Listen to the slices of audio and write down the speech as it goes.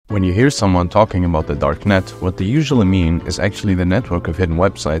When you hear someone talking about the darknet, what they usually mean is actually the network of hidden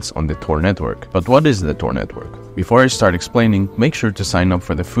websites on the Tor network. But what is the Tor network? Before I start explaining, make sure to sign up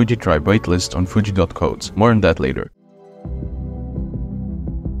for the Fuji Tribe waitlist on fuji.codes. More on that later.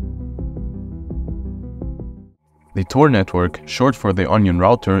 The Tor network, short for the Onion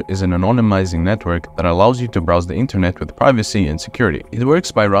router, is an anonymizing network that allows you to browse the internet with privacy and security. It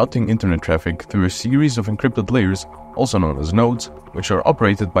works by routing internet traffic through a series of encrypted layers, also known as nodes, which are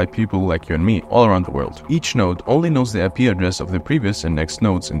operated by people like you and me all around the world. Each node only knows the IP address of the previous and next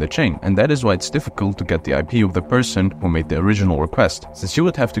nodes in the chain, and that is why it's difficult to get the IP of the person who made the original request, since you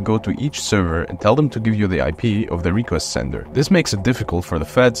would have to go to each server and tell them to give you the IP of the request sender. This makes it difficult for the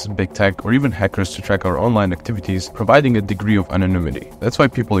feds, big tech, or even hackers to track our online activities, providing a degree of anonymity. That's why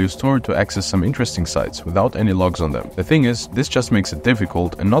people use Tor to access some interesting sites without any logs on them. The thing is, this just makes it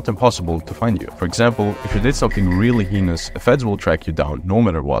difficult and not impossible to find you. For example, if you did something really heinous, the feds will track you down no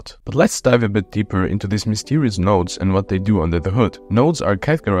matter what. But let's dive a bit deeper into these mysterious nodes and what they do under the hood. Nodes are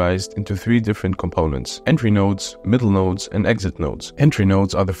categorized into three different components: entry nodes, middle nodes, and exit nodes. Entry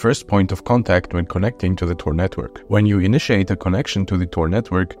nodes are the first point of contact when connecting to the Tor network. When you initiate a connection to the Tor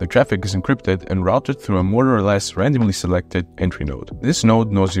network, the traffic is encrypted and routed through a more or less randomly selected entry node. This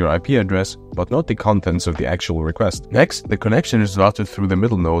node knows your IP address, but not the contents of the actual request. Next, the connection is routed through the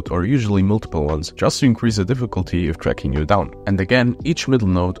middle node, or usually multiple ones, just to increase the difficulty of tracking you down. And again, each middle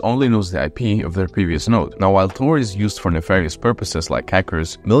node only knows the IP of their previous node. Now, while Tor is used for nefarious purposes like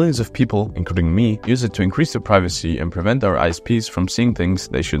hackers, millions of people, including me, use it to increase their privacy and prevent our ISPs from seeing things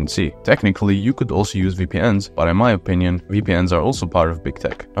they shouldn't see. Technically, you could also use VPNs, but in my opinion, VPNs are also part of big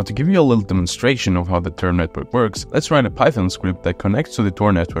tech. Now, to give you a little demonstration of how the Tor network works, let's write a Python script that connects to the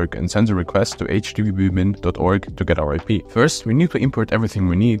Tor network and sends a request to http://bin.org to get our IP. First, we need to import everything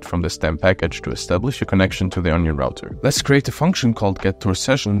we need from the stem package to establish a connection to the Onion router. Let's create a function called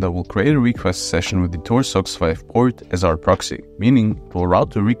getTorSession that will create a request session with the Tor SOCKS5 port as our proxy, meaning it will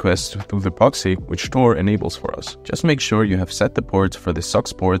route the request through the proxy which Tor enables for us. Just make sure you have set the port for the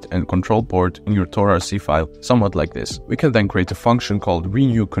SOCKS port and control port in your TorRC file, somewhat like this. We can then create a function called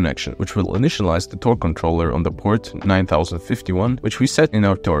renewConnection, which will initialize the Tor controller on the port 9051, which we set in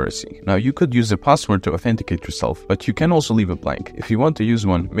our TorRC. Now, you could use a password to authenticate yourself, but you can also leave it blank. If you want to use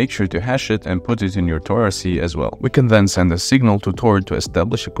one, make sure to hash it and put it in your TorRC as well. We can then send a signal to Tor to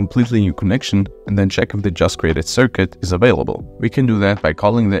establish a completely new connection and then check if the just created circuit is available. We can do that by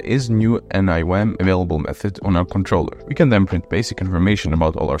calling the isNewNIWAM available method on our controller. We can then print basic information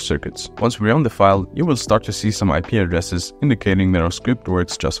about all our circuits. Once we run the file, you will start to see some IP addresses indicating that our script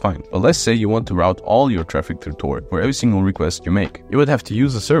works just fine. But let's say you want to route all your traffic through Tor for every single request you make. You would have to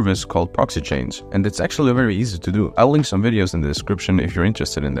use a service called ProxyChains, and it's actually very easy to do. I'll link some videos in the description if you're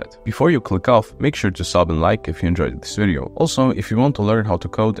interested in that. Before you click off, make sure to sub and like if you enjoyed this video. Also, if you want to learn how to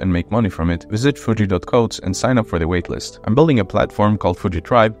code and make money from it, visit fuji.codes and sign up for the waitlist. I'm building a platform called Fuji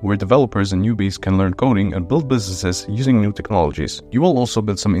Tribe where developers and newbies can learn coding and build businesses using new technologies. You will also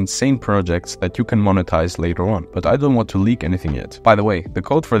build some insane projects that you can monetize later on, but I don't want to leak anything yet. By the way, the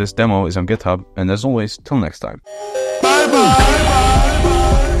code for this demo is on GitHub, and as always, till next time. Bye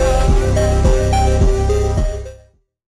bye.